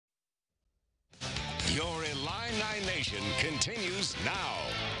Illini Nation continues now.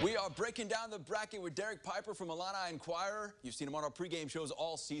 We are breaking down the bracket with Derek Piper from Illini Inquirer. You've seen him on our pregame shows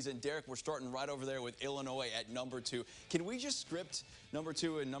all season. Derek, we're starting right over there with Illinois at number 2. Can we just script number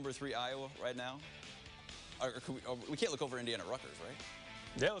 2 and number 3 Iowa right now? Or we can't look over Indiana Rutgers, right?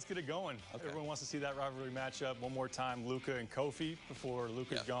 Yeah, let's get it going. Okay. Everyone wants to see that rivalry matchup one more time, Luka and Kofi, before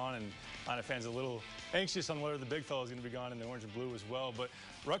Luka's gone. And Illini fans are a little anxious on whether the big fella's going to be gone in the orange and blue as well. But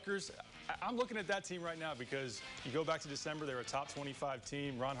Rutgers, I'm looking at that team right now because you go back to December, they're a top 25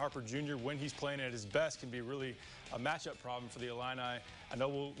 team. Ron Harper Jr., when he's playing at his best, can be really a matchup problem for the Illini. I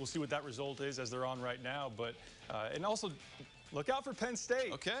know we'll see what that result is as they're on right now. But and also, look out for Penn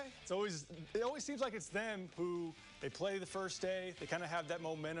State. Okay. It always seems like it's them who they play the first day. They kind of have that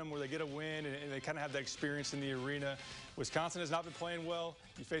momentum where they get a win, and they kind of have that experience in the arena. Wisconsin has not been playing well.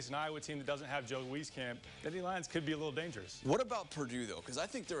 You face an Iowa team that doesn't have Joe Wieskamp. The Lions could be a little dangerous. What about Purdue, though? Because I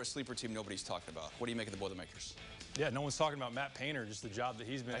think they're a sleeper team nobody's talking about. What do you make of the Boilermakers? Yeah, no one's talking about Matt Painter, just the job that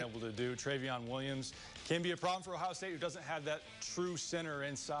he's been able to do. Travion Williams can be a problem for Ohio State, who doesn't have that true center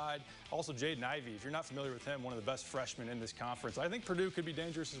inside. Also, Jaden Ivey, if you're not familiar with him, one of the best freshmen in this conference. I think Purdue could be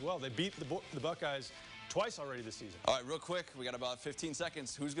dangerous as well. They beat the Buckeyes twice already this season. All right, real quick, we got about 15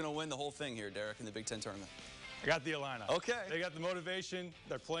 seconds. Who's going to win the whole thing here, Derek, in the Big Ten tournament? I got the Illini. Okay. They got the motivation.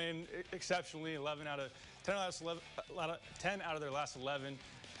 They're playing exceptionally. 10 out of their last 11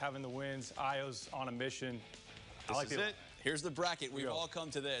 having the wins. Iowa's on a mission. This is it. Here's the bracket. We've all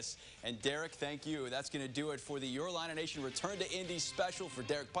come to this. And Derek, thank you. That's going to do it for the Your Illini Nation Return to Indy special for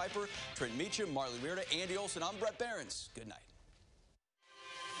Derek Piper, Trent Meacham, Marlee, Wierda, Andy Olson. I'm Bret Beherns. Good night.